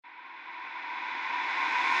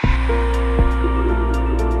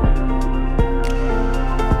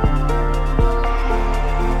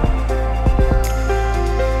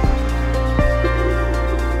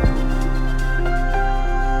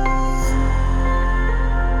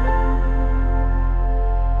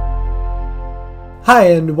Hi,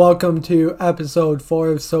 and welcome to episode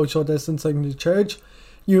 4 of Social Distancing the Church.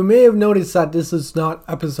 You may have noticed that this is not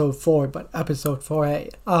episode 4, but episode 4A.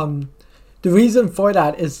 The reason for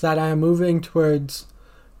that is that I am moving towards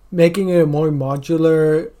making it a more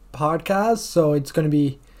modular podcast. So it's going to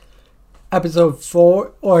be episode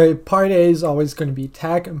 4, or part A is always going to be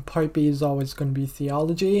tech, and part B is always going to be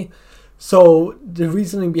theology. So the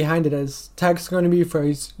reasoning behind it is tech's going to be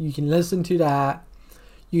first. You can listen to that.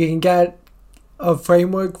 You can get a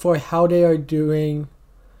framework for how they are doing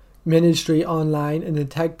ministry online and the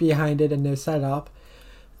tech behind it and their setup.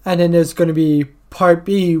 And then there's going to be part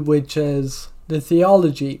B, which is the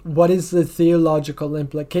theology. What is the theological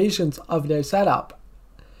implications of their setup?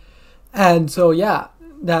 And so, yeah,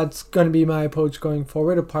 that's going to be my approach going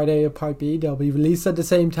forward, a part A, a part B. They'll be released at the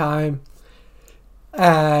same time.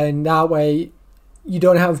 And that way, you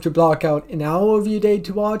don't have to block out an hour of your day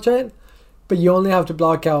to watch it, but you only have to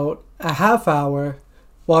block out a half hour,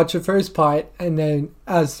 watch the first part, and then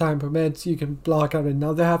as time permits, you can block out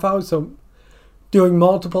another half hour. So doing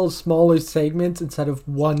multiple smaller segments instead of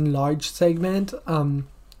one large segment.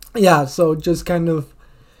 So just kind of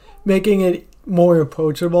making it more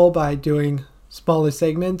approachable by doing smaller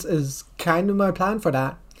segments is kind of my plan for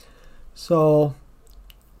that. So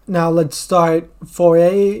now let's start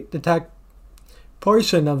 4A, the tech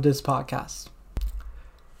portion of this podcast.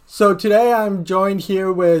 So today I'm joined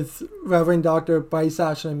here with Reverend Dr. Bryce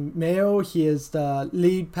Ashland Mayo. He is the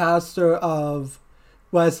lead pastor of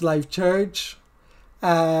Westlife Church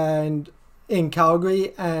and in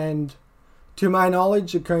Calgary. And to my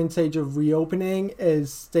knowledge, the current stage of reopening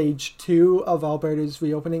is stage 2 of Alberta's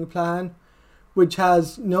reopening plan, which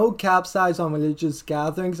has no cap size on religious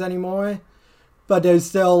gatherings anymore. But there's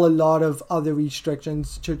still a lot of other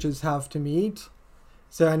restrictions churches have to meet.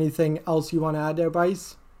 Is there anything else you want to add there,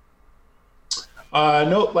 Bryce?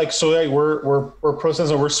 No, we're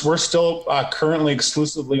processing. We're still currently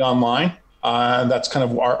exclusively online. That's kind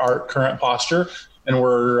of our current posture, and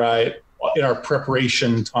we're in our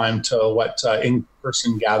preparation time to what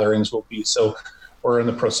in-person gatherings will be. So we're in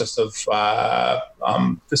the process of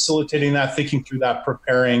facilitating that, thinking through that,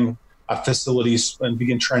 preparing facilities, and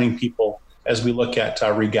begin training people as we look at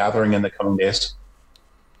regathering in the coming days.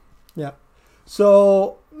 Yeah.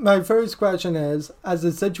 So my first question is, as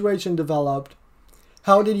the situation developed,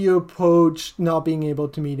 how did you approach not being able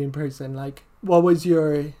to meet in person? Like, what was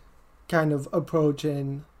your kind of approach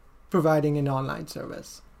in providing an online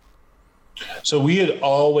service? So we had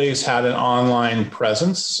always had an online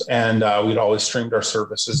presence, and we'd always streamed our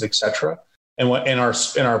services, etc. And what in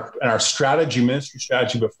our strategy, ministry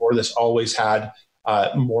strategy before this, always had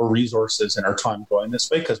more resources in our time going this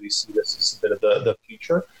way, because we see this as a bit of the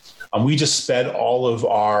future. We just sped all of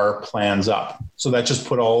our plans up. So that just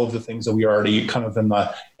put all of the things that we already kind of in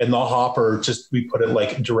the hopper, we put it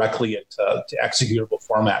like directly into executable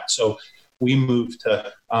format. So we moved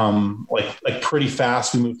to like pretty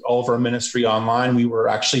fast. We moved all of our ministry online. We were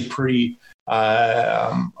actually pretty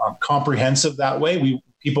comprehensive that way.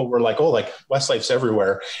 People were like, oh, like Westlife's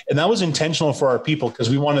everywhere. And that was intentional for our people, because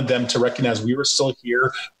we wanted them to recognize we were still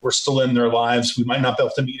here. We're still in their lives. We might not be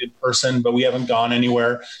able to meet in person, but we haven't gone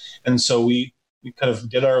anywhere. And so we kind of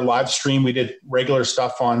did our live stream. We did regular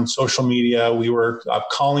stuff on social media. We were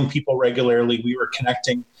calling people regularly. We were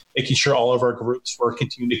connecting, making sure all of our groups were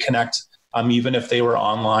continuing to connect, even if they were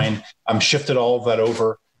online. Shifted all of that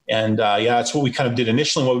over. And that's what we kind of did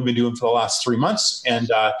initially, what we've been doing for the last 3 months.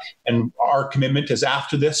 And our commitment is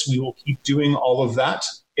after this, we will keep doing all of that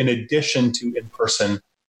in addition to in-person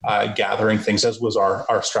gathering things, as was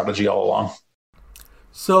our strategy all along.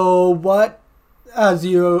 So as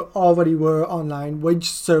you already were online, which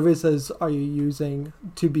services are you using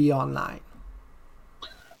to be online?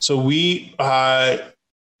 So maybe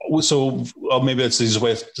that's the easiest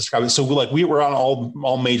way to describe it. So we were on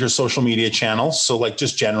all major social media channels. So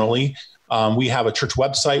just generally, we have a church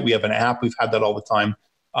website, we have an app, we've had that all the time.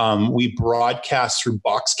 We broadcast through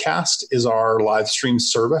Boxcast is our live stream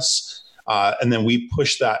service. And then we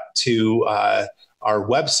push that to our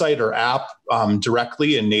website or app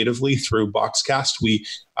directly and natively through Boxcast. We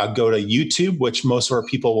go to YouTube, which most of our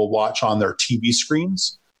people will watch on their TV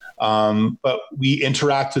screens. But we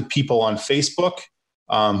interact with people on Facebook.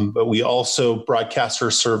 But we also broadcast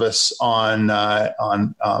our service on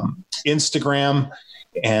Instagram,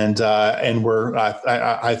 and we're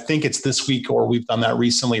I think it's this week, or we've done that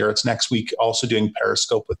recently, or it's next week, also doing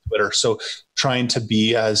Periscope with Twitter. So trying to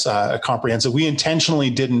be as comprehensive. We intentionally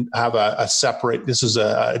didn't have a separate. This is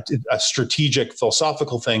a strategic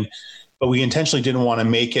philosophical thing, but we intentionally didn't want to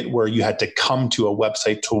make it where you had to come to a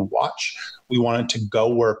website to watch. We wanted to go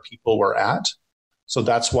where people were at. So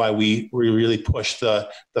that's why we really pushed the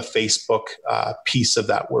Facebook piece of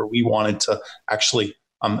that, where we wanted to actually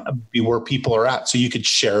be where people are at, so you could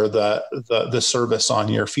share the service on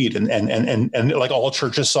your feed, and like all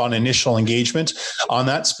churches saw an initial engagement on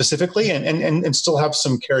that specifically, and still have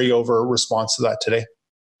some carryover response to that today.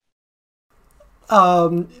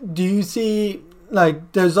 Do you see,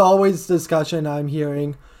 like, there's always discussion I'm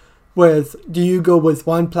hearing with, do you go with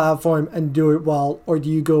one platform and do it well, or do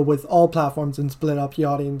you go with all platforms and split up the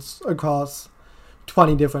audience across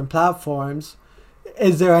 20 different platforms?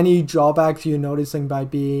 Is there any drawbacks you're noticing by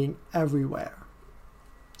being everywhere?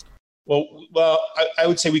 Well, I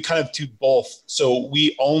would say we kind of do both. So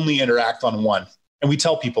we only interact on one, and we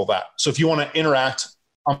tell people that. So if you want to interact,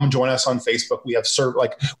 join us on Facebook.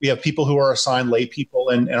 We have people who are assigned lay people,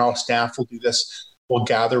 and our staff will do this. We'll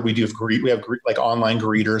gather. We have like online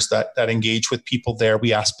greeters that engage with people there.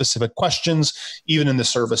 We ask specific questions, even in the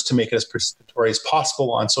service, to make it as participatory as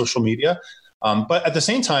possible on social media. But at the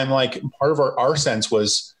same time, like, part of our sense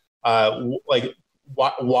was like,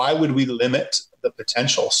 why would we limit the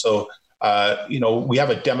potential? So we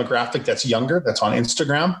have a demographic that's younger, that's on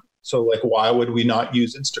Instagram. So like, why would we not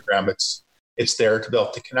use Instagram? It's there to be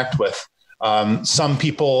able to connect with. Some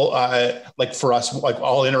people, like for us, like,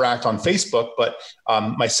 I'll interact on Facebook, but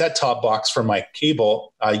my set-top box for my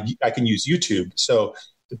cable, I can use YouTube. So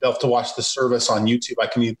to be able to watch the service on YouTube,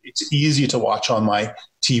 it's easy to watch on my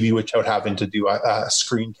TV without having to do a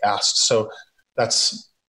screencast. So I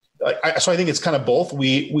think it's kind of both.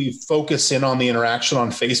 We focus in on the interaction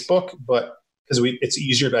on Facebook, but because it's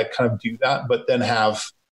easier to kind of do that, but then have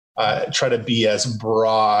try to be as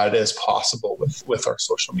broad as possible with our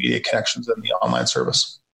social media connections and the online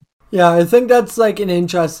service. Yeah, I think that's like an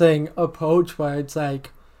interesting approach, where it's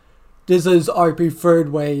like, this is our preferred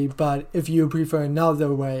way, but if you prefer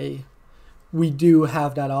another way, we do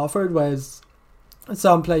have that offered. Whereas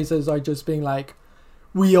some places are just being like,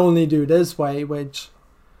 we only do this way, which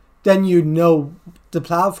then the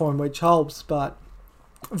platform, which helps. But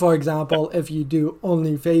for example, if you do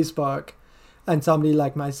only Facebook, and somebody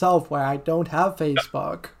like myself, where I don't have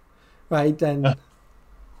Facebook, right, then...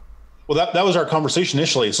 Well, that was our conversation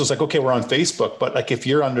initially. So it's like, okay, we're on Facebook, but like, if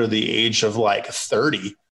you're under the age of like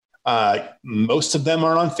 30, most of them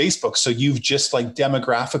are on Facebook. So you've just like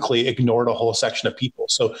demographically ignored a whole section of people.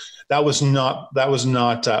 So that was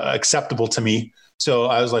not acceptable to me. So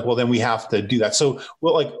I was like, well, then we have to do that. So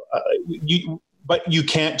but you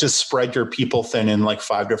can't just spread your people thin in like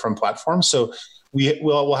 5 different platforms. So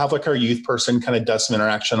we'll have like our youth person kind of does some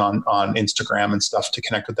interaction on Instagram and stuff to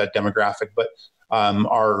connect with that demographic. But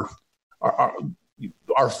our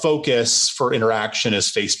focus for interaction is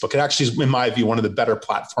Facebook. It actually is, in my view, one of the better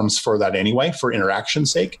platforms for that anyway, for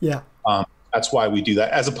interaction's sake. Yeah. That's why we do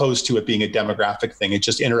that, as opposed to it being a demographic thing. It's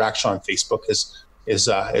just interaction on Facebook is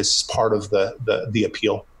part of the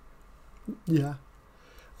appeal. Yeah.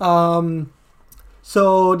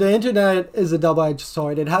 So the internet is a double-edged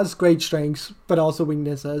sword. It has great strengths, but also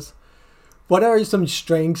weaknesses. What are some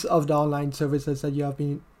strengths of the online services that you have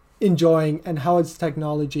been enjoying, and how is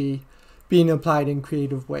technology being applied in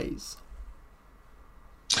creative ways?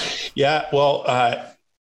 Yeah, well,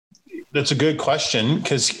 that's a good question,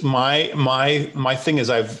 because my thing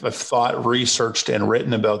is, I've thought, researched, and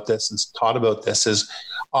written about this and taught about this, is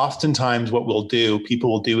oftentimes what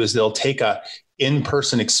people will do is they'll take a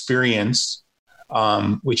in-person experience,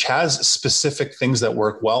 which has specific things that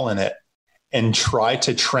work well in it, and try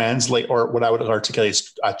to translate, or what I would articulate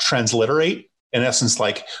is transliterate, in essence,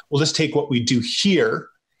 like, we'll just take what we do here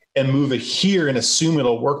and move it here and assume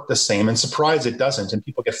it'll work the same, and surprise, it doesn't. And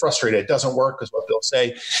people get frustrated. It doesn't work, is what they'll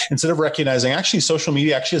say, instead of recognizing actually social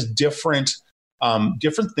media actually has different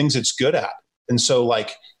things it's good at. And so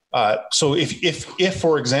like, so if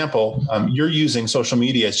for example, you're using social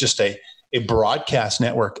media as just a broadcast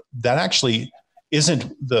network, that actually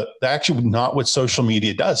actually not what social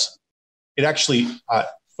media does. It actually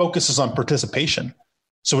focuses on participation.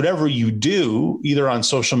 So whatever you do, either on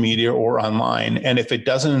social media or online, and if it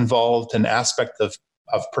doesn't involve an aspect of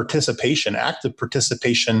participation, active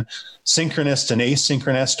participation, synchronous and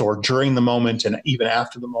asynchronous, or during the moment and even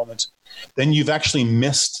after the moment, then you've actually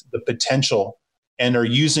missed the potential and are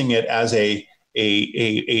using it as a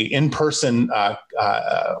in-person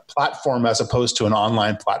platform as opposed to an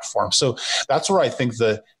online platform. So that's where I think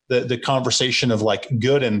the conversation of like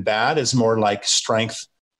good and bad is more like strength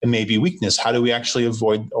and maybe weakness. How do we actually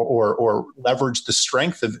avoid or leverage the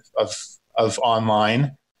strength of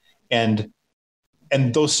online, and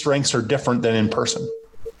those strengths are different than in person.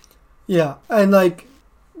 Yeah, and like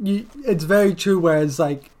it's very true. Whereas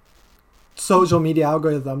like social media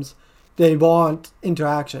algorithms, they want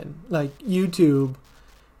interaction. Like YouTube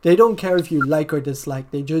they don't care if you like or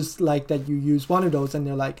dislike. They just like that you use one of those, and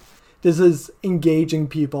they're like, this is engaging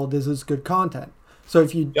people, this is good content. So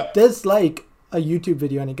if you dislike a YouTube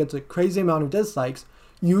video and it gets a crazy amount of dislikes,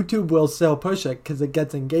 YouTube will still push it because it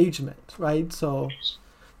gets engagement, right? So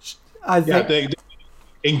I think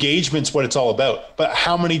engagement's what it's all about. But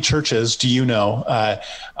how many churches do you know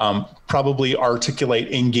probably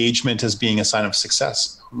articulate engagement as being a sign of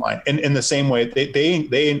success online? And in the same way, they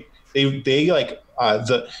like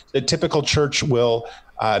the typical church will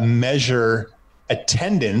measure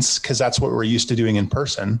attendance because that's what we're used to doing in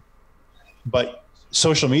person. But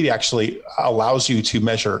social media actually allows you to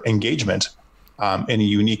measure engagement in a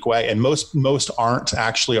unique way. And most aren't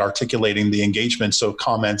actually articulating the engagement. So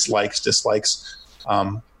comments, likes, dislikes,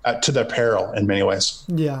 to their peril in many ways.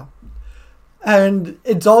 Yeah. And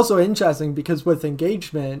it's also interesting because with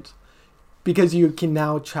engagement, because you can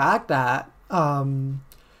now track that,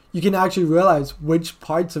 you can actually realize which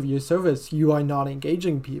parts of your service you are not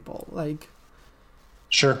engaging people. Like,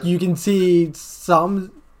 sure, you can see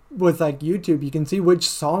some with like YouTube, you can see which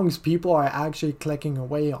songs people are actually clicking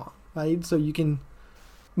away on, right? So you can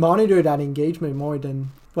monitor that engagement more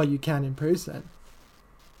than what you can in person.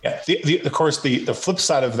 Yeah, of course, the flip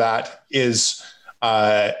side of that is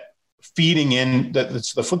feeding in.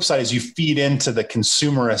 The flip side is you feed into the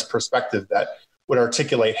consumerist perspective that would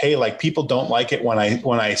articulate, hey, like people don't like it when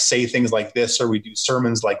I say things like this or we do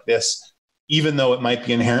sermons like this, even though it might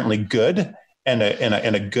be inherently good and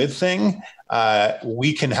a good thing.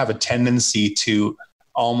 We can have a tendency to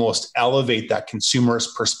almost elevate that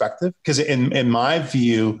consumerist perspective because in my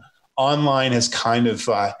view, online has kind of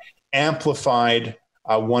amplified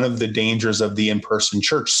one of the dangers of the in-person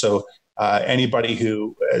church. So anybody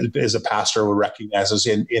who is a pastor will recognize us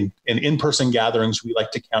in in-person gatherings. We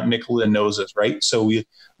like to count nickel and noses, right? So we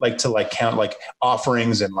like to count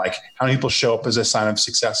offerings and how many people show up as a sign of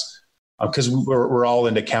success because we're all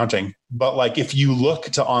into counting. But if you look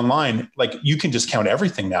to online, you can just count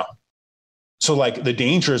everything now. So the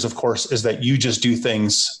danger is, of course, is that you just do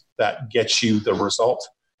things that get you the result.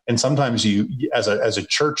 And sometimes you, as a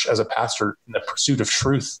church, as a pastor, in the pursuit of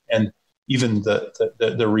truth and even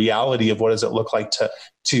the reality of what does it look like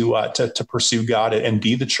to pursue God and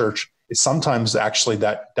be the church, it's sometimes actually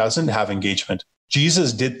that doesn't have engagement.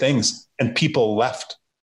 Jesus did things and people left,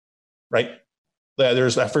 right? I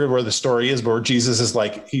forget where the story is, but where Jesus is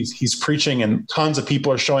he's preaching and tons of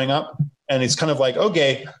people are showing up, and it's kind of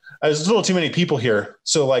okay, there's a little too many people here.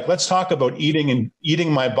 So let's talk about eating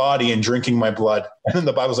my body and drinking my blood. And then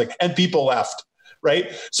the Bible's and people left,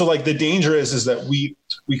 right? So the danger is that we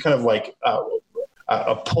kind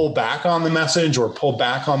of pull back on the message or pull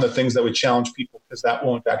back on the things that would challenge people because that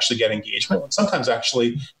won't actually get engagement. And sometimes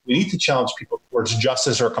actually we need to challenge people towards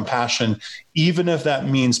justice or compassion, even if that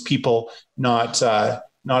means people not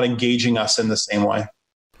engaging us in the same way.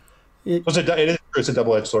 It's a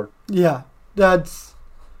double-edged sword. Yeah, that's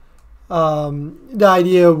the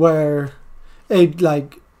idea where it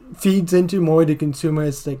feeds into more the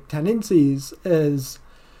consumeristic tendencies is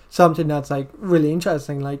something that's really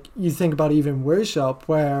interesting. You think about even worship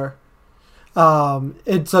where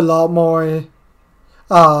it's a lot more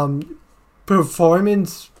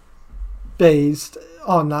performance based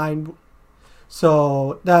online.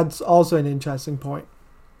 So that's also an interesting point.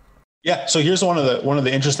 Yeah. So here's one of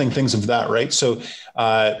the interesting things of that, right? So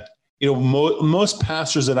most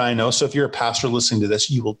pastors that I know, so if you're a pastor listening to this,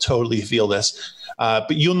 you will totally feel this.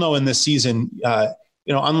 But you'll know in this season,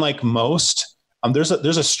 unlike most, there's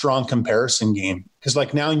a strong comparison game because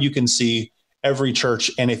now you can see every church.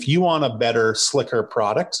 And if you want a better, slicker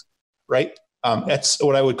product, right? It's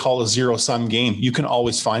what I would call a zero-sum game. You can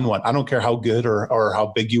always find one. I don't care how good or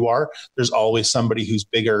how big you are. There's always somebody who's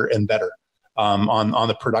bigger and better on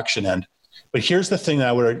the production end. But here's the thing that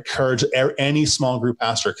I would encourage any small group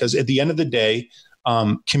pastor, because at the end of the day,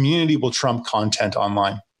 community will trump content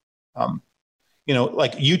online.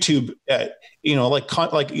 YouTube,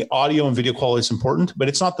 audio and video quality is important, but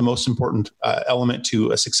it's not the most important element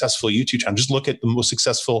to a successful YouTube channel. Just look at the most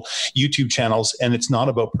successful YouTube channels, and it's not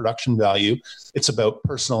about production value. It's about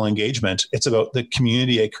personal engagement. It's about the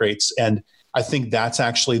community it creates. And I think that's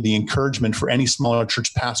actually the encouragement for any smaller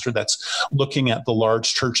church pastor that's looking at the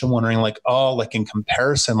large church and wondering in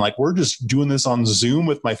comparison, we're just doing this on Zoom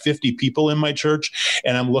with my 50 people in my church.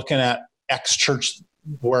 And I'm looking at X church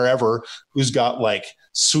wherever who's got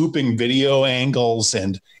swooping video angles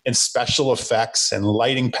and special effects and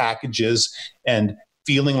lighting packages and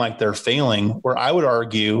feeling like they're failing, where I would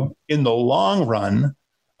argue in the long run,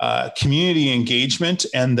 community engagement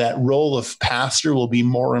and that role of pastor will be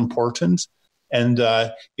more important And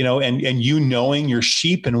and knowing your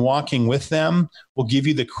sheep and walking with them will give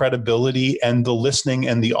you the credibility and the listening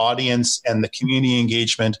and the audience and the community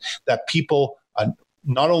engagement that people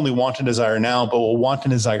not only want and desire now, but will want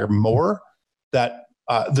and desire more, that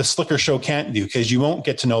the slicker show can't do, because you won't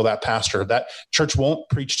get to know that pastor. That church won't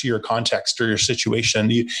preach to your context or your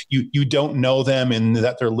situation. You don't know them, and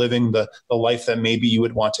that they're living the life that maybe you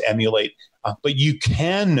would want to emulate. But you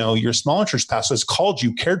can know your smaller church pastor has called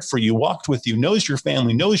you, cared for you, walked with you, knows your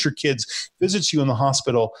family, knows your kids, visits you in the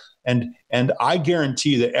hospital. And I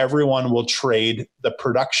guarantee that everyone will trade the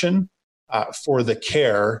production for the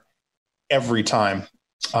care every time.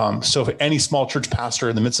 So if any small church pastor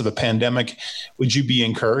in the midst of a pandemic, would you be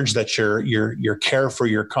encouraged that your care for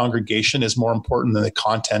your congregation is more important than the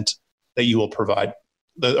content that you will provide,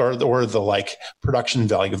 or the like production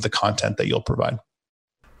value of the content that you'll provide?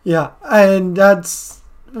 Yeah, and that's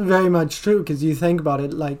very much true, because you think about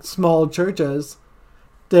it, like small churches,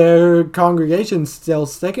 their congregation's still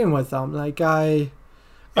sticking with them. Like when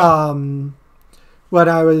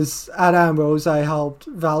I was at Ambrose, I helped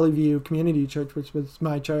Valley View Community Church, which was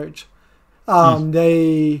my church.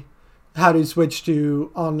 They had to switch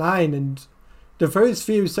to online, and the first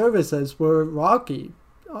few services were rocky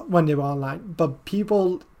when they were online, but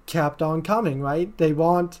people kept on coming, right? They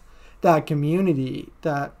want that community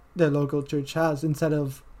that their local church has, instead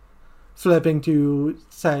of flipping to,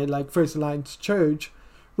 say, like First Alliance Church,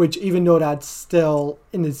 which, even though that's still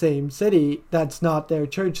in the same city, that's not their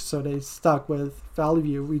church, so they stuck with Valley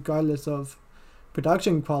View regardless of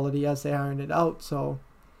production quality as they ironed it out. So,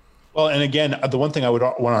 well, and again, the one thing I would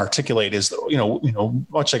want to articulate is,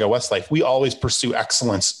 much like at Westlife, we always pursue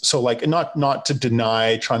excellence. So, like, not to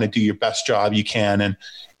deny trying to do your best job you can,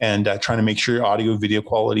 and trying to make sure your audio video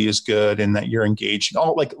quality is good and that you're engaged.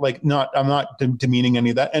 I'm not demeaning any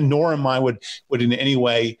of that, and nor am I would in any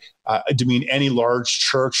way demean any large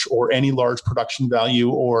church or any large production value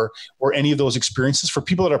or any of those experiences. For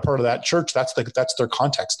people that are part of that church, that's their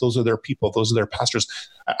context. Those are their people. Those are their pastors.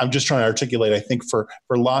 I'm just trying to articulate, I think, for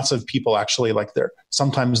lots of people, actually, like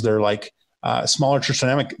sometimes they're like smaller church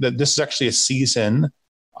dynamic, that this is actually a season,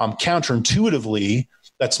 counterintuitively,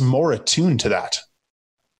 that's more attuned to that,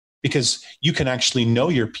 because you can actually know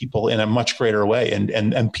your people in a much greater way,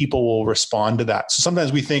 and people will respond to that. So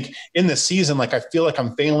sometimes we think in this season, like, I feel like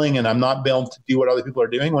I'm failing and I'm not able to do what other people are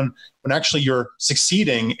doing, when actually you're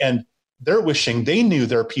succeeding, and they're wishing they knew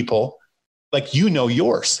their people like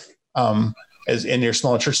yours as in your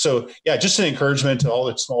smaller church. So yeah, just an encouragement to all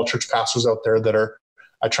the small church pastors out there that are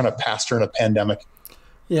trying to pastor in a pandemic.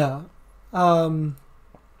 Yeah. How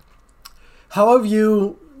have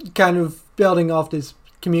you kind of building off this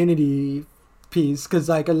community piece, because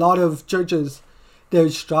like a lot of churches, they're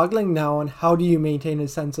struggling now on how do you maintain a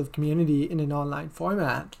sense of community in an online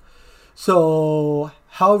format. So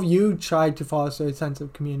how have you tried to foster a sense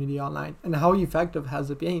of community online, and how effective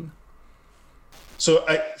has it been? So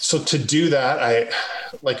to do that,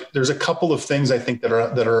 there's a couple of things I think that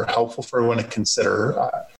are helpful for everyone to consider.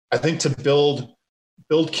 I think to build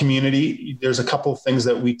community, there's a couple of things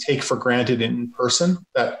that we take for granted in person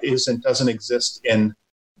that doesn't exist in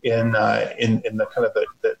the kind of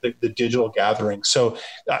the digital gathering. So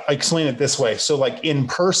I explain it this way. So like in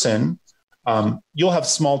person, you'll have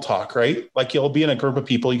small talk, right? Like you'll be in a group of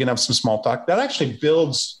people, you can have some small talk that actually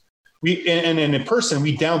builds. In person,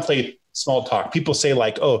 we downplay small talk. People say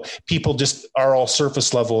like, oh, people just are all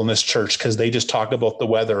surface level in this church because they just talk about the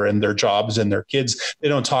weather and their jobs and their kids. They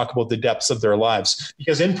don't talk about the depths of their lives,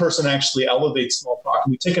 because in person actually elevates small talk.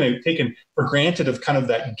 We've taken for granted of kind of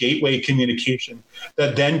that gateway communication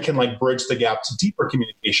that then can like bridge the gap to deeper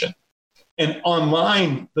communication. And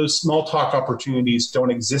online, those small talk opportunities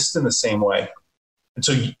don't exist in the same way. And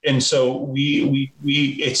so we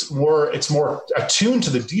it's more attuned to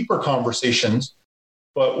the deeper conversations,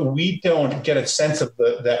 but we don't get a sense of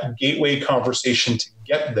that gateway conversation to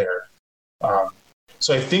get there.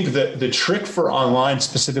 So I think that the trick for online,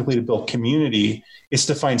 specifically to build community, is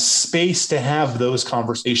to find space to have those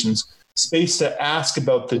conversations, space to ask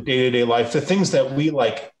about the day-to-day life, the things that we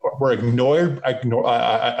were ignored,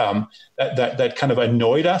 that kind of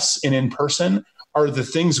annoyed us in person, are the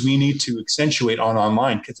things we need to accentuate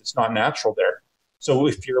online, because it's not natural there. So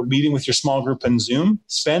if you're meeting with your small group in Zoom,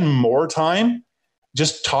 spend more time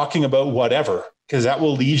just talking about whatever, because that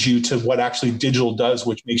will lead you to what actually digital does,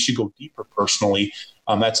 which makes you go deeper personally.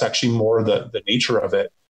 That's actually more the nature of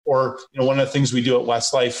it. Or, one of the things we do at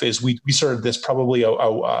Westlife is we started this probably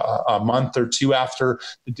a month or two after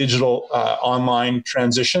the digital online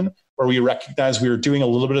transition, where we recognized we were doing a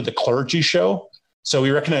little bit of the clergy show. So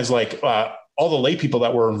we recognized all the lay people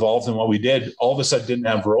that were involved in what we did, all of a sudden didn't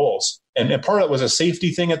have roles. And part of it was a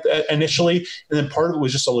safety thing initially, and then part of it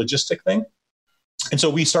was just a logistic thing. And so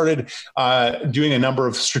we started doing a number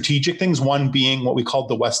of strategic things, one being what we called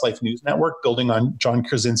the Westlife News Network, building on John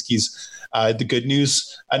Krasinski's The Good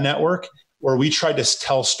News Network, where we tried to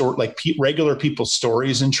tell regular people's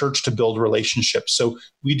stories in church to build relationships. So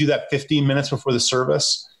we do that 15 minutes before the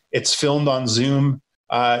service. It's filmed on Zoom.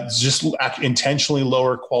 It's just intentionally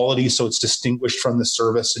lower quality, so it's distinguished from the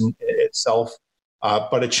service itself.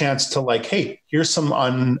 But a chance to hey, here's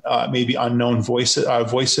some maybe unknown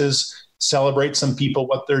voices. Celebrate some people,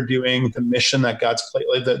 what they're doing, the mission that God's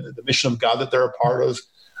the mission of God that they're a part of.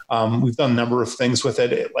 We've done a number of things with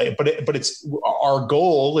it, but it's our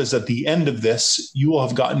goal is at the end of this, you will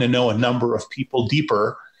have gotten to know a number of people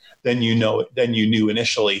deeper than you knew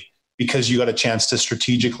initially, because you got a chance to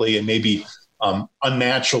strategically and maybe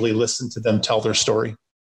unnaturally listen to them tell their story.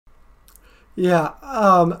 Yeah,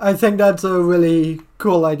 I think that's a really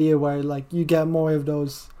cool idea where you get more of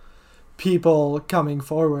those people coming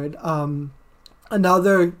forward.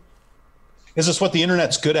 Another is this what the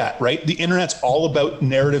internet's good at, right? The internet's all about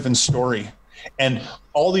narrative and story, and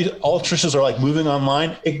all churches are moving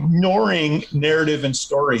online, ignoring narrative and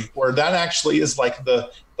story, where that actually is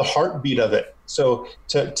the heartbeat of it. So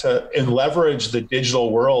to leverage the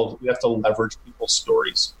digital world, we have to leverage people's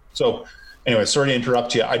stories. So anyway, sorry to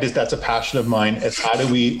interrupt you. That's a passion of mine. It's how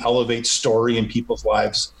do we elevate story in people's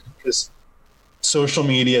lives? Because social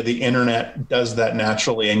media, the internet does that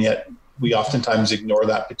naturally, and yet we oftentimes ignore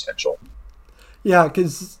that potential. Yeah,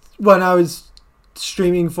 because when I was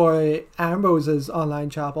streaming for Ambrose's online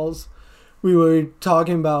chapels, we were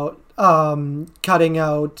talking about cutting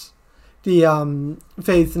out the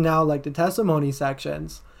Faith Now, the testimony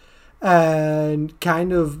sections. And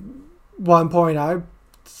kind of one point I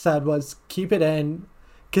said was keep it in,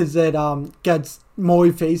 because it gets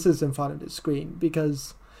more faces in front of the screen,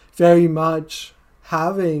 because very much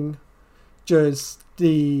having just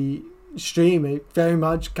the stream, it very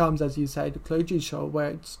much comes, as you say, the clergy show, where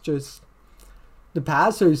it's just the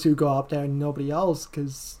pastors who go up there and nobody else,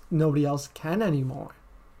 because nobody else can anymore.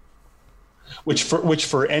 Which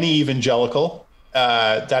for any evangelical,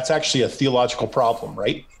 that's actually a theological problem,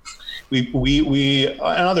 right? We and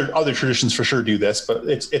other traditions for sure do this, but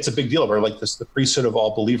it's a big deal. We're the priesthood of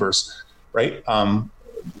all believers, right?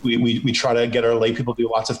 We try to get our lay people to do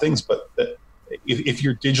lots of things, but if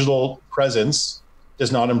your digital presence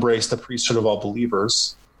does not embrace the priesthood of all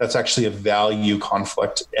believers, that's actually a value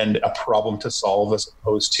conflict and a problem to solve, as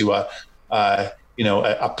opposed to a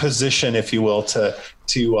position, if you will,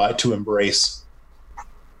 to embrace.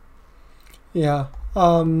 Yeah.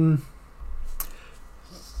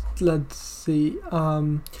 Let's see.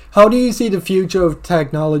 How do you see the future of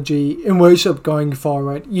technology in worship going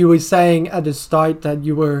forward? You were saying at the start that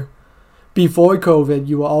before COVID,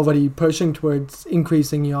 you were already pushing towards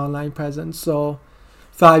increasing your online presence. So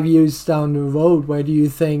 5 years down the road, where do you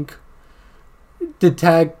think the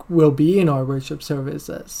tech will be in our worship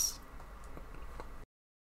services?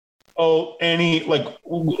 Oh,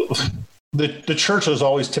 the church is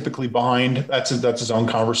always typically behind. That's its own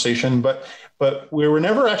conversation, but we were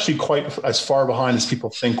never actually quite as far behind as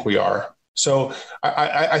people think we are. So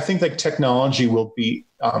I think that technology will be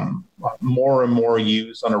more and more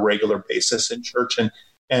used on a regular basis in church, and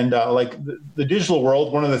the digital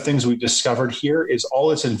world. One of the things we've discovered here is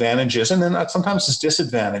all its advantages, and then sometimes its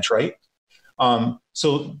disadvantage, right?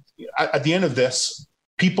 So at the end of this,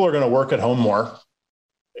 people are going to work at home more.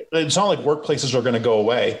 It's not like workplaces are going to go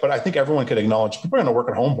away, but I think everyone could acknowledge people are going to work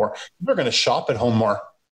at home more. People are going to shop at home more,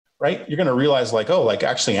 right? You're going to realize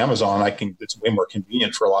actually Amazon, it's way more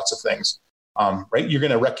convenient for lots of things, right? You're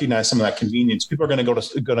going to recognize some of that convenience. People are going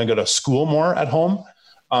to go to school more at home.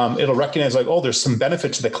 It'll recognize there's some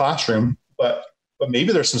benefit to the classroom, but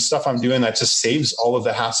maybe there's some stuff I'm doing that just saves all of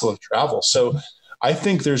the hassle of travel. So I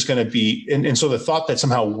think there's going to be, and so the thought that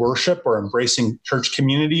somehow worship or embracing church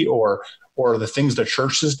community or the things the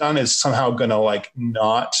church has done is somehow going to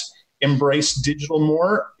not embrace digital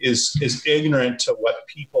more is ignorant to what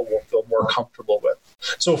people will feel more comfortable with.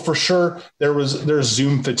 So for sure there's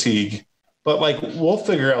Zoom fatigue, but we'll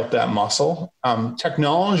figure out that muscle.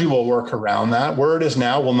 Technology will work around that. Where it is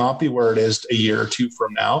now will not be where it is a year or two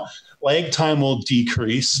from now. Lag time will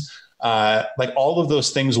decrease. All of those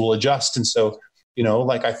things will adjust. And so,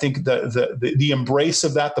 I think the embrace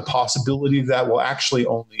of that, the possibility of that will actually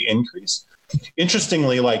only increase.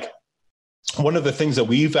 Interestingly, one of the things that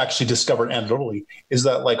we've actually discovered anecdotally is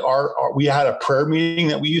that we had a prayer meeting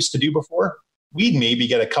that we used to do before. We'd maybe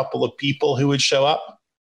get a couple of people who would show up.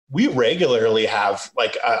 We regularly have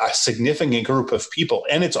a significant group of people,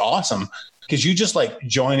 and it's awesome Because you just like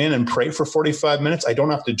join in and pray for 45 minutes. I don't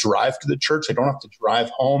have to drive to the church. I don't have to drive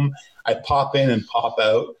home. I pop in and pop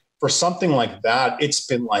out. For something like that, it's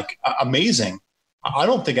been like amazing. I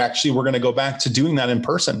don't think actually we're going to go back to doing that in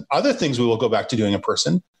person. Other things we will go back to doing in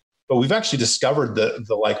person, but we've actually discovered the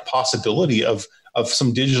like possibility of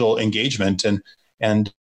some digital engagement and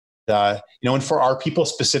and for our people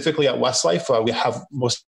specifically at Westlife, we have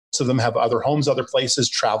most of them have other homes, other places,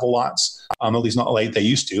 travel lots. At least not like they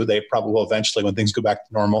used to. They probably will eventually when things go back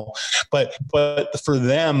to normal. But for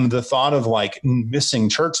them, the thought of like missing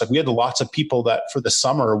church, like we had lots of people that for the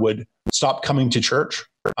summer would stop coming to church,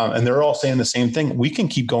 and they're all saying the same thing. We can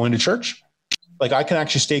keep going to church. Like I can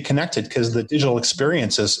actually stay connected because the digital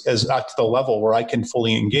experience is at the level where I can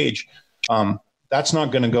fully engage. That's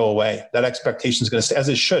not going to go away. That expectation is going to stay as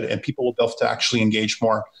it should, and people will be able to actually engage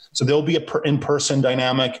more. So there'll be a in-person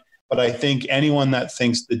dynamic, but I think anyone that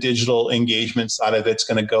thinks the digital engagement side of it's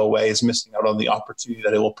going to go away is missing out on the opportunity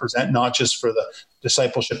that it will present, not just for the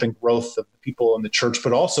discipleship and growth of the people in the church,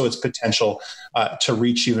 but also its potential to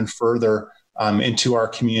reach even further into our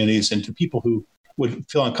communities and to people who would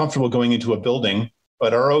feel uncomfortable going into a building,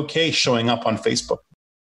 but are okay showing up on Facebook.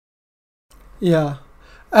 Yeah.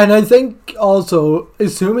 And I think also,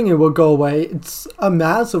 assuming it will go away, it's a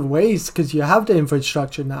massive waste because you have the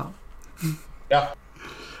infrastructure now. Yeah.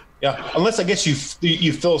 Unless I guess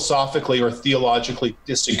you philosophically or theologically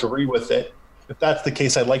disagree with it. If that's the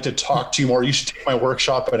case, I'd like to talk to you more. You should take my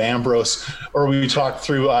workshop at Ambrose, or we talk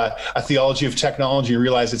through a theology of technology and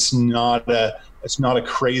realize it's not a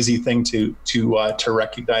crazy thing to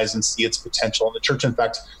recognize and see its potential in the church. In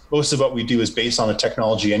fact, most of what we do is based on a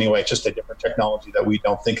technology anyway, just a different technology that we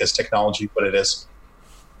don't think is technology, but it is.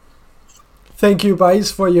 Thank you,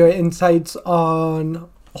 Bryce, for your insights on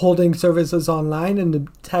holding services online and the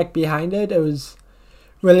tech behind it. It was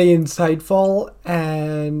really insightful,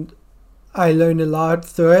 and I learned a lot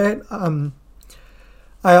through it.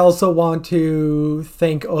 I also want to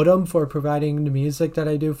thank Odom for providing the music that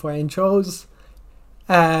I do for intros.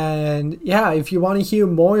 And yeah, if you want to hear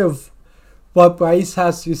more of what Bryce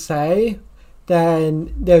has to say,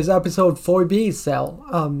 then there's episode 4B still.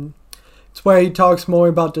 It's where he talks more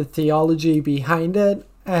about the theology behind it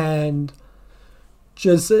and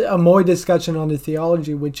just a more discussion on the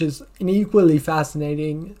theology, which is an equally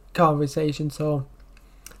fascinating conversation. So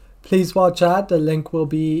please watch that. The link will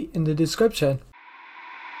be in the description.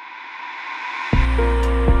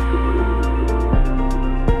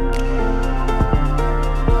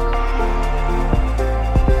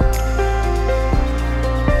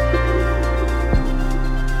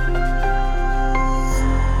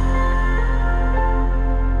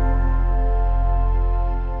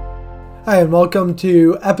 Hi, and welcome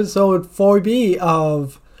to episode 4B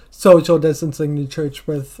of Social Distancing the Church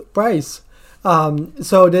with Bryce.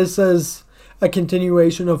 So this is a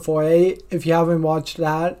continuation of 4A. If you haven't watched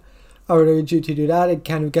that, I would urge you to do that. It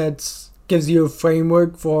kind of gives you a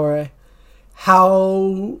framework for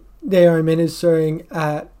how they are ministering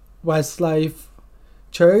at Westlife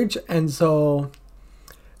Church. And so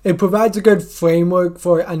it provides a good framework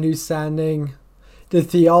for understanding the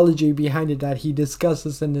theology behind it that he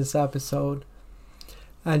discusses in this episode.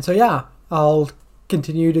 And so yeah, I'll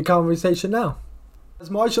continue the conversation now. As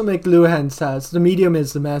Marshall McLuhan says, the medium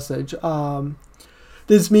is the message.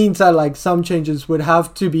 This means that some changes would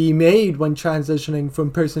have to be made when transitioning from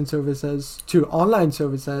person services to online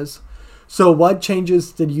services. So what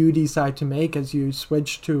changes did you decide to make as you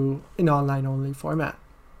switched to an online only format?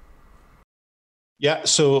 Yeah,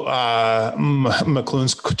 so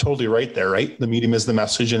McLuhan's totally right there, right? The medium is the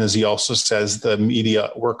message. And as he also says, the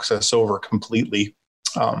media works us over completely.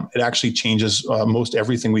 It actually changes most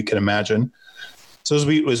everything we can imagine. So as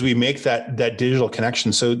we make that digital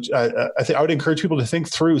connection, so I would encourage people to think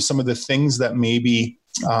through some of the things that maybe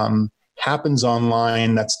happens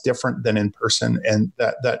online that's different than in person, and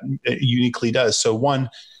that uniquely does. So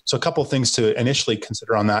a couple of things to initially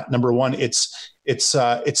consider on that. Number one, it's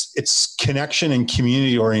connection and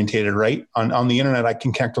community orientated, right? On the internet, I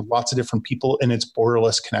can connect with lots of different people, and it's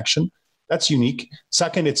borderless connection. That's unique.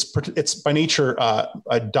 Second, it's by nature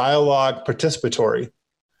a dialogue participatory,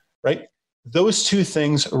 right? Those two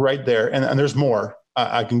things right there, and there's more.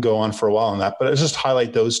 I can go on for a while on that, but I just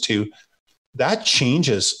highlight those two. That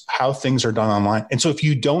changes how things are done online. And so if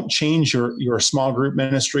you don't change your small group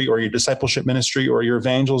ministry or your discipleship ministry or your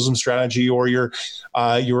evangelism strategy or your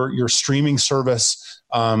streaming service,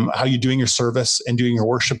 how you're doing your service and doing your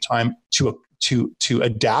worship time to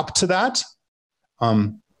adapt to that,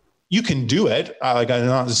 you can do it.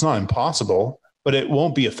 It's not impossible, but it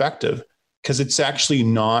won't be effective because it's actually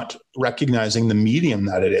not recognizing the medium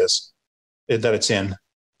that it's in.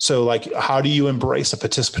 So like, how do you embrace a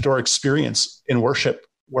participatory experience in worship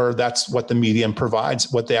where that's what the medium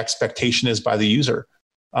provides, what the expectation is by the user?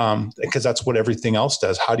 Because that's what everything else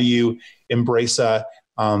does. How do you embrace the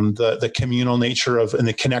communal nature of and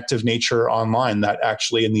the connective nature online that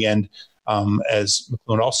actually in the end, as McLuhan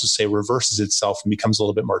would also say, reverses itself and becomes a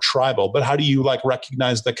little bit more tribal? But how do you like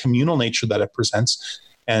recognize the communal nature that it presents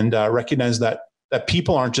and recognize that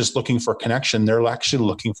people aren't just looking for connection, they're actually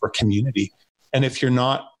looking for community. And if you're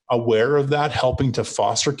not aware of that, helping to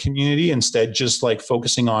foster community, instead just like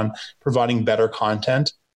focusing on providing better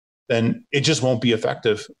content, then it just won't be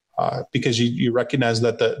effective because you recognize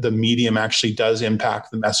that the medium actually does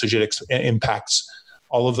impact the message. It impacts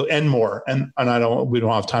all of the and more. And we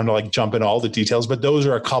don't have time to like jump into all the details, but those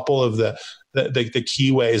are a couple of the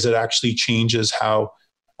key ways it actually changes how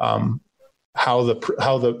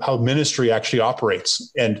ministry actually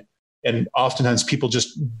operates. And oftentimes people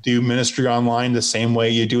just do ministry online the same way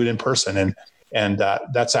you do it in person. And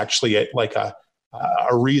that's actually a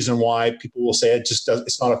reason why people will say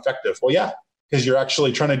it's not effective. Well, yeah, because you're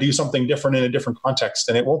actually trying to do something different in a different context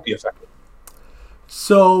and it won't be effective.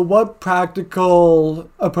 So what practical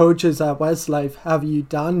approaches at Westlife have you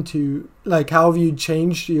done to, like, how have you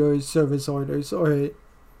changed your service orders or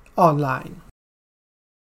online?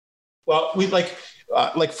 Well, we like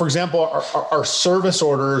for example, our service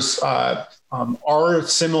orders are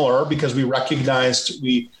similar because we recognized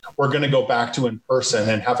we're going to go back to in person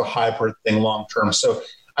and have a hybrid thing long term. So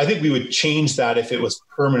I think we would change that if it was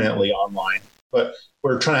permanently online, but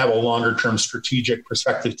we're trying to have a longer term strategic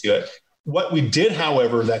perspective to it. What we did,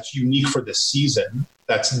 however, that's unique for this season,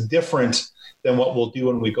 that's different than what we'll do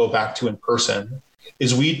when we go back to in person,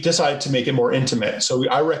 is we decided to make it more intimate. So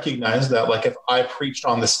I recognize that, like, if I preached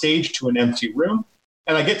on the stage to an empty room,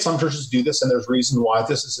 and I get some churches do this, and there's reason why.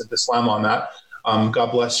 This isn't Islam on that.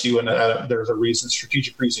 God bless you, and there's a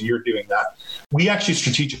strategic reason you're doing that. We actually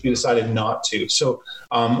strategically decided not to. So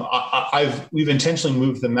we've intentionally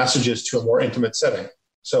moved the messages to a more intimate setting.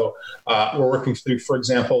 So we're working through, for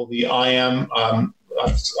example, the I am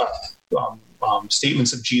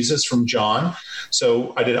statements of Jesus from John.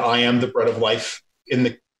 So I did I am the bread of life in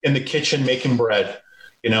the kitchen making bread.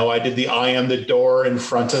 I did the I am the door in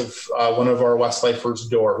front of one of our Westlifers'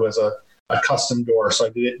 door, who has a custom door. So I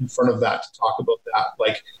did it in front of that to talk about that.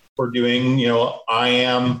 Like we're doing, I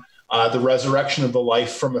am the resurrection of the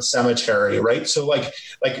life from a cemetery, right? So like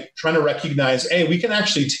trying to recognize, hey, we can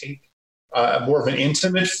actually take more of an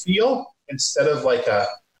intimate feel instead of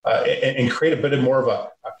and create a bit more of a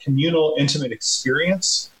communal, intimate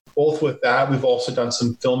experience. Both with that, we've also done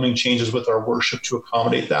some filming changes with our worship to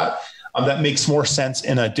accommodate that. That makes more sense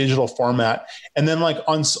in a digital format. And then like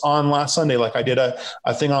on last Sunday, like I did a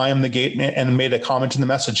thing, I am the gate, and made a comment in the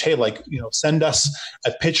message, hey, send us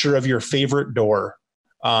a picture of your favorite door.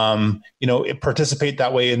 Participate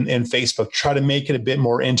that way in Facebook, try to make it a bit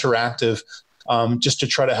more interactive, just to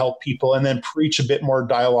try to help people, and then preach a bit more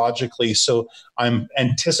dialogically. So I'm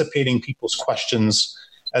anticipating people's questions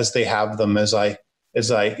as they have them as I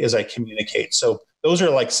communicate. So those are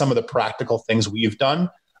like some of the practical things we've done.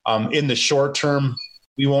 In the short term,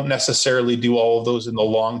 we won't necessarily do all of those in the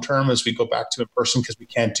long term as we go back to in person, because we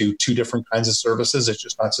can't do two different kinds of services. It's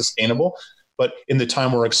just not sustainable. But in the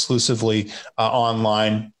time we're exclusively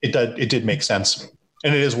online, it did make sense,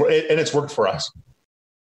 and it's worked for us.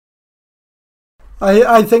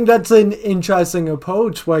 I think that's an interesting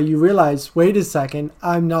approach where you realize, wait a second,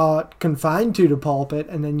 I'm not confined to the pulpit,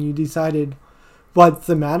 and then you decided what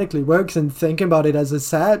thematically works and think about it as a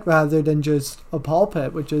set rather than just a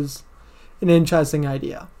pulpit, which is an interesting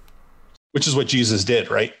idea. Which is what Jesus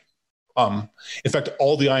did, right? In fact,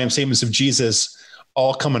 all the I am statements of Jesus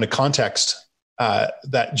all come into context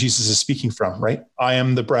that Jesus is speaking from, right? I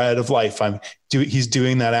am the bread of life. He's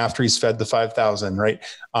doing that after he's fed the 5,000, right?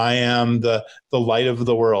 I am the light of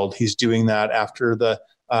the world. He's doing that after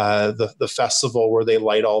the festival where they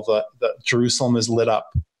light all the Jerusalem is lit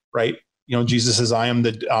up, right? Jesus says, I am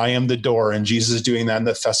the door. And Jesus is doing that in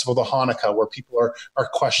the festival of Hanukkah, where people are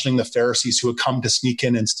questioning the Pharisees who would come to sneak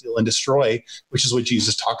in and steal and destroy, which is what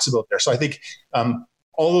Jesus talks about there. So I think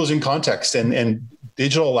all those in context, and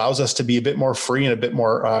digital allows us to be a bit more free and a bit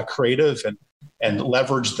more creative and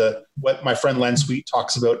leverage what my friend Len Sweet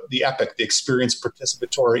talks about, the epic, the experience,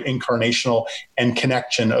 participatory, incarnational, and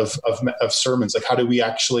connection of sermons. Like, how do we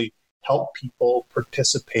actually help people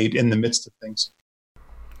participate in the midst of things?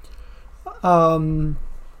 How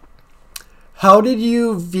did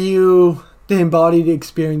you view the embodied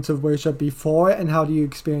experience of worship before, and how do you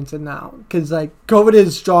experience it now? Because COVID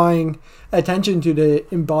is drawing attention to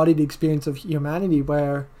the embodied experience of humanity,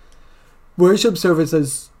 where worship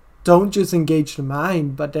services don't just engage the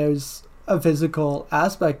mind, but there's a physical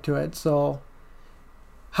aspect to it. So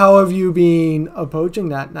how have you been approaching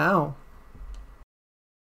that now?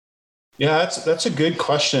 Yeah, that's a good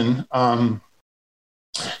question.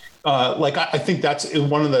 I think that's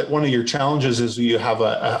one of your challenges is you have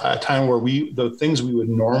a time where the things we would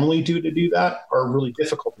normally do to do that are really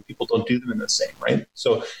difficult and people don't do them in the same, right?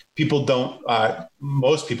 So people don't,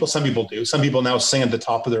 most people, some people do. Some people now sing at the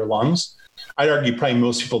top of their lungs. I'd argue probably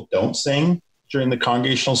most people don't sing during the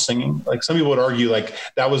congregational singing. Like some people would argue like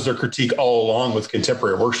that was their critique all along with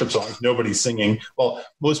contemporary worship songs. Nobody's singing. Well,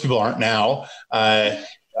 most people aren't now.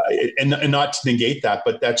 And not to negate that,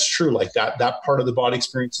 but that's true. Like that part of the body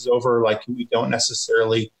experience is over. Like we don't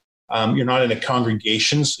necessarily, you're not in a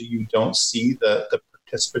congregation, so you don't see the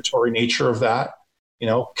participatory nature of that. You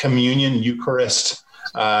know, communion, Eucharist,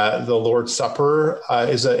 the Lord's Supper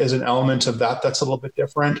is an element of that that's a little bit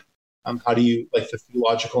different. How do you like the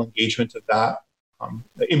theological engagement of that?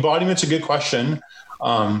 Embodiment's a good question.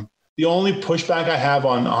 The only pushback I have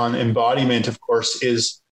on embodiment, of course,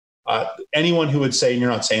 is anyone who would say, and you're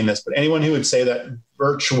not saying this, but anyone who would say that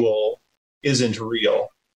virtual isn't real,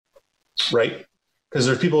 right? Because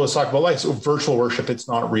there's people who talk about like so virtual worship, it's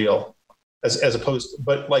not real, as opposed to,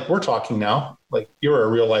 but like we're talking now, like you're a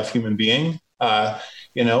real life human being.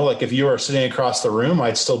 Like if you were sitting across the room,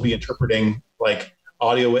 I'd still be interpreting like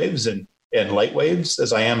audio waves and light waves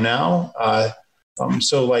as I am now.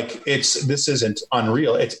 So like this isn't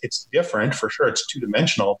unreal. It's different for sure. It's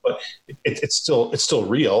 2-dimensional, but it's still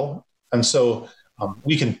real. And so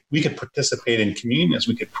we can participate in communion as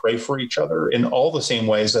we could pray for each other in all the same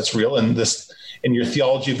ways that's real. And this in your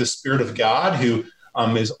theology of the Spirit of God, who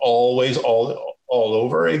is always all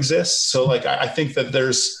over exists. So like I think that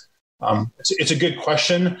there's it's a good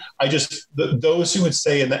question. Those who would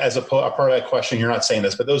say, and as a part of that question, you're not saying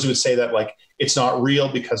this, but those who would say that like it's not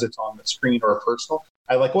real because it's on the screen or a personal,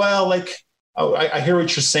 I hear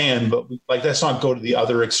what you're saying, but like let's not go to the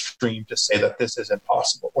other extreme to say that this isn't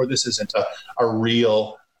possible or this isn't a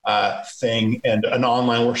real thing, and an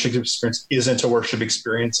online worship experience isn't a worship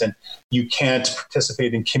experience, and you can't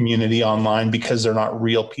participate in community online because they're not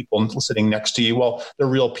real people sitting next to you. Well, they're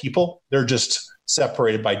real people. They're just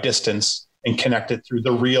separated by distance and connected through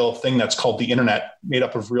the real thing that's called the internet, made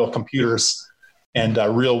up of real computers and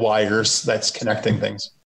real wires that's connecting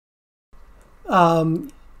things.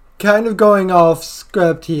 Kind of going off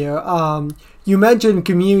script here. You mentioned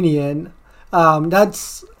communion.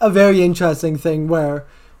 That's a very interesting thing where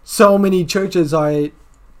so many churches are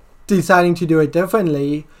deciding to do it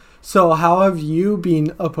differently. So how have you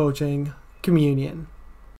been approaching communion?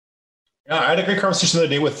 Yeah, I had a great conversation the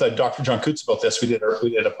other day with Dr. John Coots about this. We did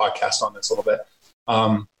a podcast on this a little bit.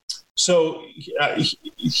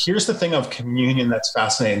 Here's the thing of communion that's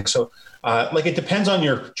fascinating. So, it depends on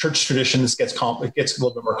your church tradition. This gets it gets a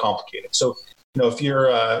little bit more complicated. So, if you're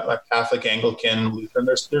a Catholic, Anglican, Lutheran,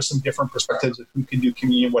 there's some different perspectives of who can do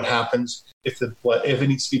communion, what happens if it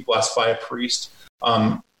needs to be blessed by a priest,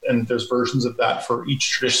 and there's versions of that for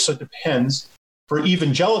each tradition. So it depends. For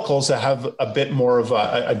evangelicals that have a bit more of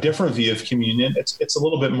a different view of communion, it's a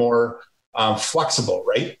little bit more flexible,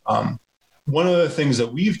 right? One of the things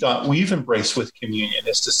that we've embraced with communion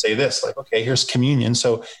is to say this, like, okay, here's communion.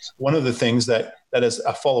 So one of the things that as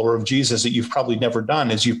a follower of Jesus that you've probably never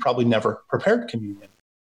done is you've probably never prepared communion.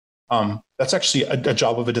 That's actually a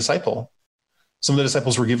job of a disciple. Some of the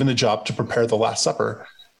disciples were given the job to prepare the Last Supper.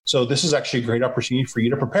 So this is actually a great opportunity for you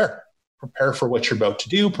to prepare for what you're about to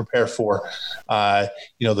do, prepare for,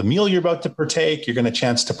 the meal you're about to partake. You're going to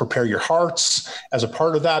chance to prepare your hearts as a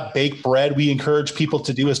part of that. Bake bread, we encourage people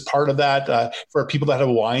to do as part of that. For people that have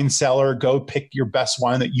a wine cellar, go pick your best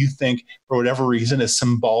wine that you think, for whatever reason, is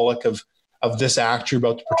symbolic of this act you're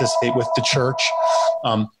about to participate with the church.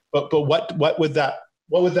 But what would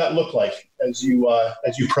that look like as you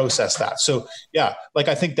process that? So yeah, like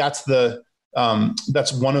I think that's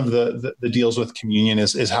one of the deals with communion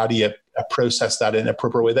is how do you process that in an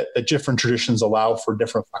appropriate way that different traditions allow for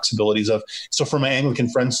different flexibilities of. So for my Anglican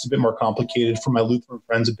friends, it's a bit more complicated. For my Lutheran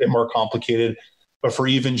friends, a bit more complicated. But for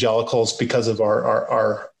evangelicals, because of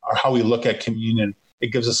our how we look at communion, it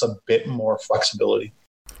gives us a bit more flexibility.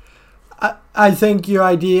 I think your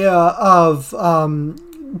idea of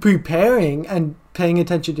preparing and paying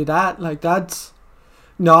attention to that, like that's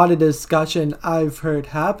not a discussion I've heard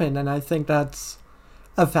happen, and I think that's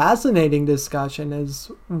a fascinating discussion,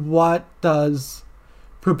 is what does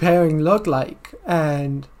preparing look like,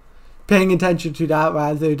 and paying attention to that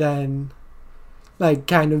rather than like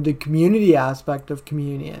kind of the community aspect of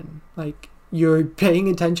communion. Like you're paying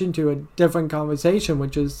attention to a different conversation,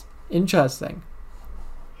 which is interesting.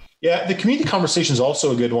 Yeah, the community conversation is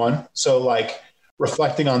also a good one. So like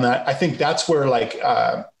reflecting on that, I think that's where like,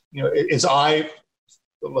 as I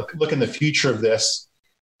look in the future of this,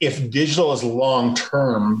 if digital is long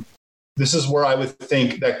term, this is where I would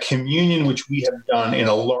think that communion, which we have done in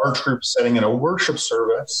a large group setting in a worship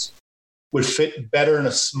service, would fit better in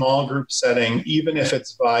a small group setting, even if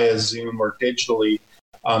it's via Zoom or digitally,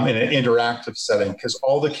 in an interactive setting, because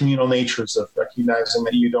all the communal natures of recognizing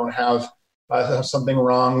that you don't have something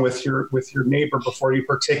wrong with your neighbor before you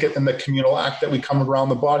partake it in the communal act that we come around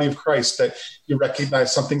the body of Christ, that you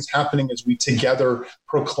recognize something's happening as we together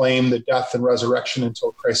proclaim the death and resurrection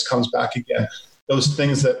until Christ comes back again. Those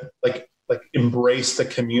things that like embrace the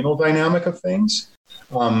communal dynamic of things.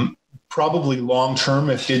 Probably long term,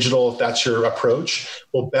 if that's your approach,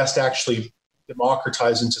 will best actually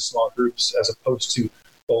democratize into small groups as opposed to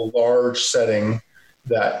the large setting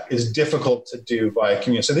that is difficult to do by a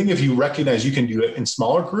community. So I think if you recognize you can do it in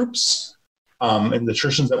smaller groups, and the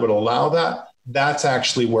traditions that would allow that, that's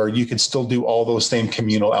actually where you can still do all those same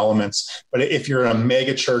communal elements. But if you're in a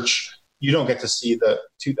mega church, you don't get to see the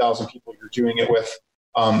 2,000 people you're doing it with,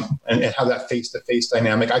 and have that face-to-face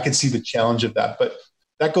dynamic. I can see the challenge of that, but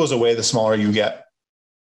that goes away the smaller you get.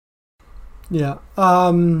 Yeah.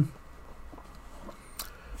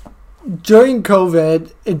 During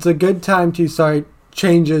COVID, it's a good time to start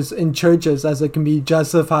changes in churches, as it can be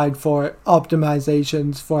justified for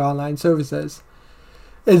optimizations for online services.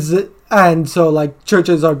 And so like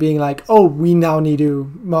churches are being like, oh, we now need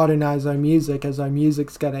to modernize our music as our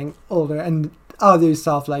music's getting older, and other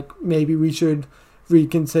stuff like maybe we should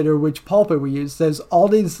reconsider which pulpit we use. There's all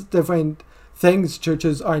these different things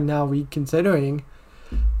churches are now reconsidering.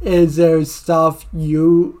 Is there stuff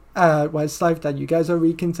you at Westlife that you guys are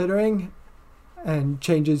reconsidering and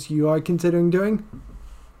changes you are considering doing?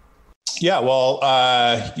 Yeah, well,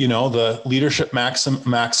 the leadership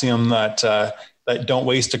maxim that don't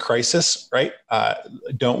waste a crisis, right?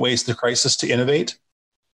 Don't waste the crisis to innovate,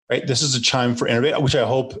 right? This is a time for innovate, which I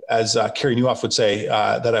hope, as Carey Nieuwhof would say,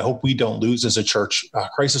 that I hope we don't lose as a church.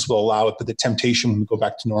 Crisis will allow it, but the temptation when we go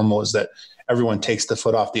back to normal is that everyone takes the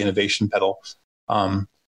foot off the innovation pedal.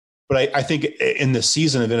 But I think in the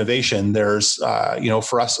season of innovation, there's,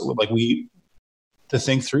 for us, like to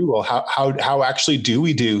think through, well, how actually do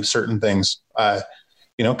we do certain things?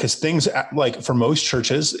 Because things like for most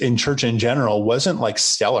churches in church in general wasn't like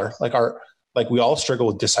stellar. Like we all struggle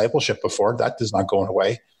with discipleship before. That does not go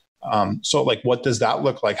away. So like, what does that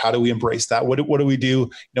look like? How do we embrace that? What do we do?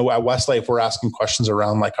 At Westlife, we're asking questions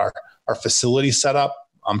around like our facility setup.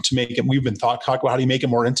 To make it, we've been talking about how do you make it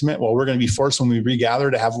more intimate? Well, we're going to be forced when we regather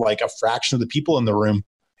to have like a fraction of the people in the room.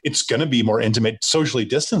 It's going to be more intimate, socially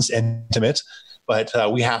distanced intimate, but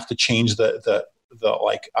we have to change the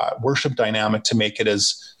worship dynamic to make it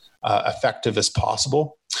as effective as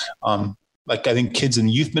possible. Like I think kids in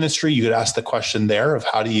youth ministry, you could ask the question there of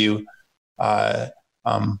how do you, what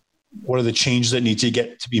are the changes that need to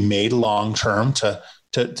get to be made long term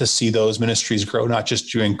to see those ministries grow, not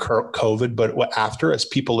just during COVID, but after, as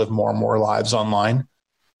people live more and more lives online.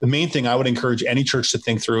 The main thing I would encourage any church to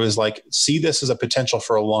think through is like, see this as a potential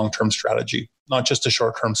for a long-term strategy, not just a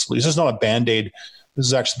short-term solution. This is not a Band-Aid. This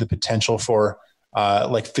is actually the potential for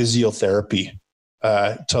like physiotherapy,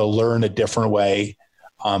 to learn a different way,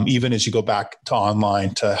 even as you go back to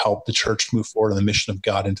online, to help the church move forward in the mission of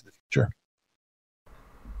God into the future.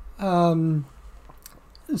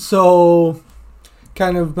 So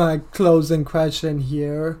kind of my closing question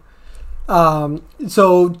here.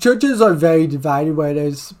 So churches are very divided, where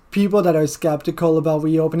there's people that are skeptical about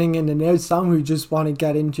reopening, and then there's some who just want to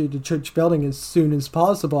get into the church building as soon as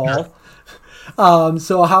possible.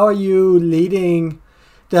 So how are you leading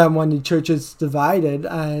them when the church is divided,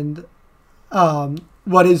 and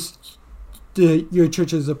what is your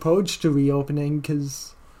church's approach to reopening,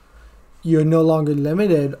 because you're no longer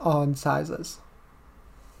limited on sizes?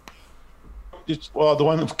 Well, the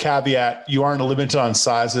one caveat, you aren't limited on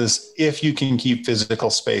sizes if you can keep physical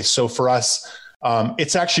space. So for us,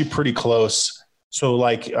 it's actually pretty close. So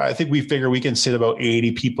like, I think we figure we can sit about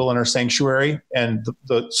 80 people in our sanctuary. And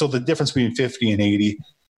so the difference between 50 and 80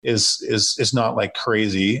 is not like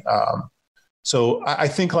crazy. So I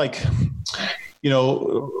think like,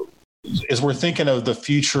 as we're thinking of the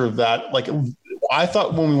future of that, like I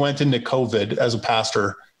thought when we went into COVID as a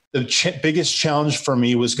pastor, the biggest challenge for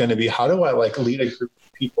me was going to be, how do I like lead a group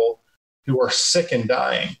of people who are sick and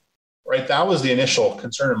dying, right? That was the initial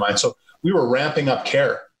concern of mine. So we were ramping up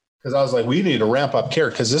care, because I was like, we need to ramp up care,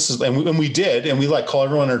 because this is, and we did, and we like call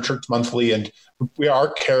everyone in our church monthly, and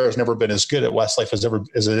our care has never been as good at Westlife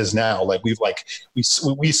as it is now. Like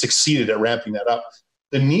we succeeded at ramping that up.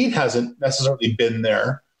 The need hasn't necessarily been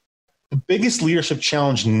there. the biggest leadership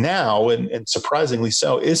challenge now, and surprisingly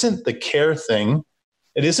so, isn't the care thing.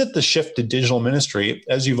 It isn't the shift to digital ministry,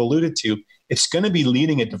 as you've alluded to. It's going to be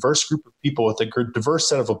leading a diverse group of people with a diverse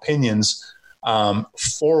set of opinions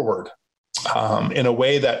forward in a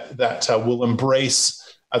way that will embrace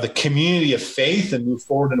the community of faith and move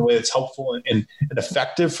forward in a way that's helpful and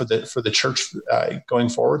effective for the church going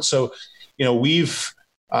forward. So, we're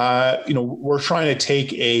trying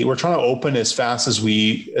to open as fast as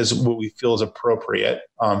what we feel is appropriate.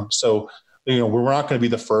 So, we're not going to be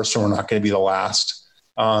the first and we're not going to be the last.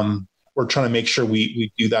 We're trying to make sure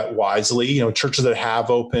we do that wisely. Churches that have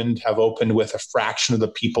opened with a fraction of the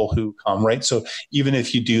people who come, right? So even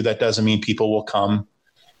if you do, that doesn't mean people will come.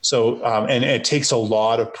 So, and it takes a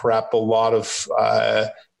lot of prep, a lot of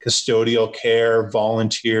custodial care,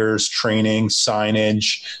 volunteers, training,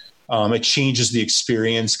 signage. It changes the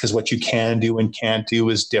experience because what you can do and can't do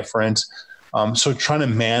is different. So trying to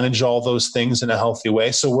manage all those things in a healthy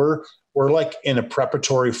way. So we're like in a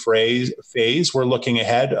preparatory phase. We're looking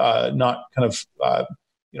ahead, not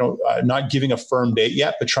giving a firm date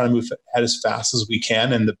yet, but trying to move ahead as fast as we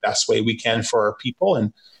can and the best way we can for our people.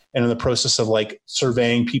 And in the process of like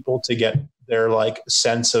surveying people to get their like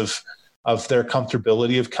sense of their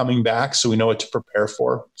comfortability of coming back, so we know what to prepare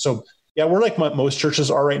for. So yeah, we're like most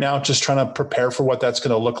churches are right now, just trying to prepare for what that's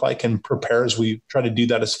going to look like and prepare as we try to do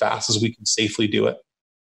that as fast as we can safely do it.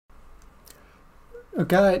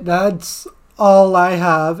 Okay, that's all I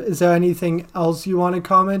have. Is there anything else you want to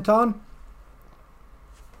comment on?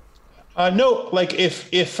 No, like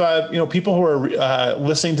if people who are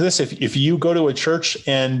listening to this, if you go to a church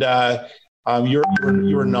and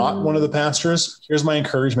you're not one of the pastors, here's my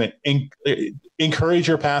encouragement: encourage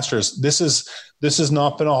your pastors. This has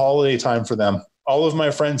not been a holiday time for them. All of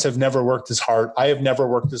my friends have never worked as hard. I have never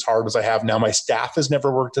worked as hard as I have now. My staff has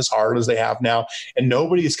never worked as hard as they have now, and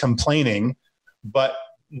nobody's complaining, but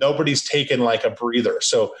nobody's taken like a breather.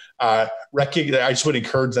 So I just would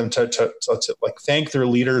encourage them to like thank their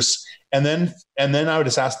leaders. And then I would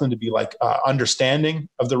just ask them to be like understanding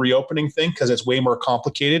of the reopening thing, because it's way more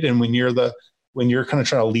complicated. And when you're kind of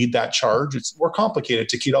trying to lead that charge, it's more complicated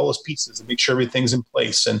to keep all those pieces and make sure everything's in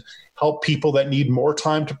place and help people that need more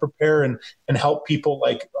time to prepare and help people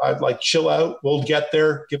like chill out. We'll get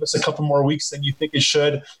there. Give us a couple more weeks than you think it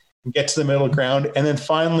should and get to the middle ground. And then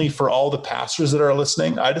finally, for all the pastors that are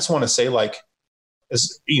listening, I just want to say, like,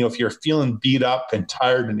 if you're feeling beat up and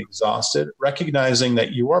tired and exhausted, recognizing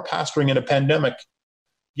that you are pastoring in a pandemic,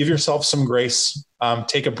 give yourself some grace,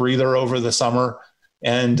 take a breather over the summer,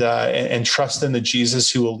 and trust in the Jesus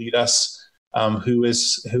who will lead us, who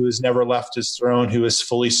has never left his throne, who is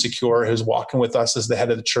fully secure, who's walking with us as the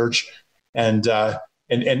head of the church, and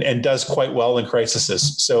does quite well in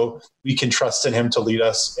crises. So we can trust in him to lead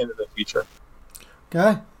us into the future.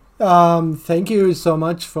 Okay. Thank you so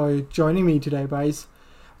much for joining me today, Bryce.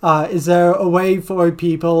 Is there a way for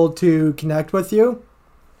people to connect with you?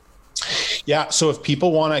 Yeah. So if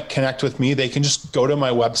people want to connect with me, they can just go to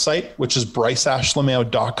my website, which is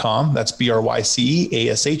bryceashlemayo.com. That's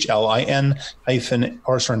BRYCEASHLIN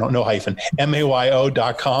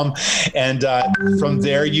MAYO.com. And from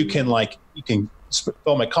there, you can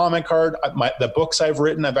fill my comment card. The books I've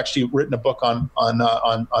written, I've actually written a book on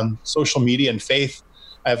social media and faith.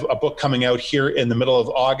 I have a book coming out here in the middle of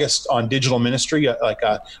August on digital ministry, like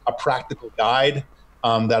a practical guide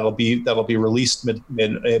that'll be released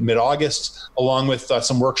mid-August, along with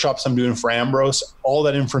some workshops I'm doing for Ambrose. All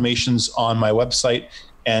that information's on my website,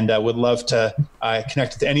 and I would love to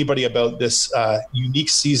connect with anybody about this unique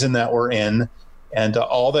season that we're in, and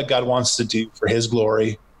all that God wants to do for His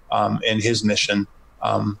glory and His mission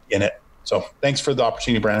in it. So thanks for the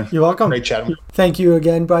opportunity, Brandon. You're welcome. Great chatting with you. Thank you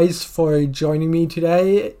again, Bryce, for joining me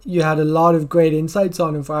today. You had a lot of great insights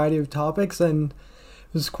on a variety of topics, and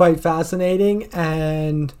it was quite fascinating.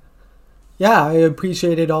 And yeah, I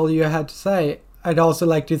appreciated all you had to say. I'd also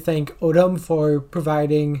like to thank Odom for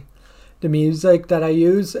providing the music that I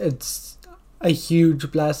use. It's a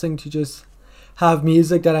huge blessing to just have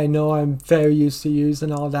music that I know I'm very used to use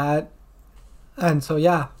and all that. And so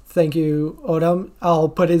yeah, thank you, Odom. I'll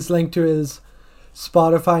put his link to his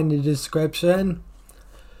Spotify in the description.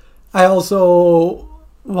 I also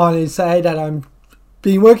want to say that I'm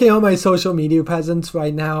been working on my social media presence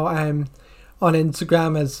right now. I'm on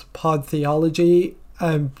Instagram as Pod Theology.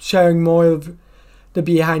 I'm sharing more of the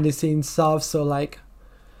behind the scenes stuff, so like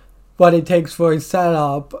what it takes for a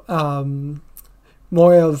setup,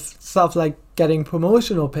 more of stuff like getting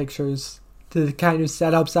promotional pictures, the kind of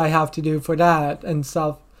setups I have to do for that and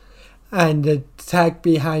stuff, and the tech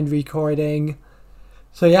behind recording.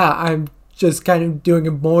 So yeah, I'm just kind of doing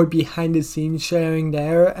a more behind the scenes sharing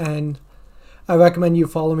there, and I recommend you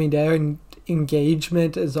follow me there, and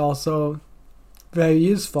engagement is also very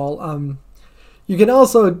useful. You can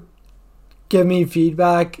also give me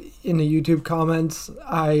feedback in the YouTube comments.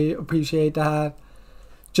 I appreciate that,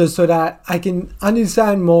 just so that I can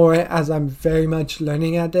understand more as I'm very much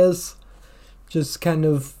learning at this. Just kind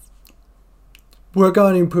of work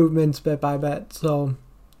on improvements bit by bit. So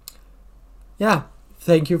yeah,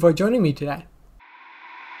 thank you for joining me today.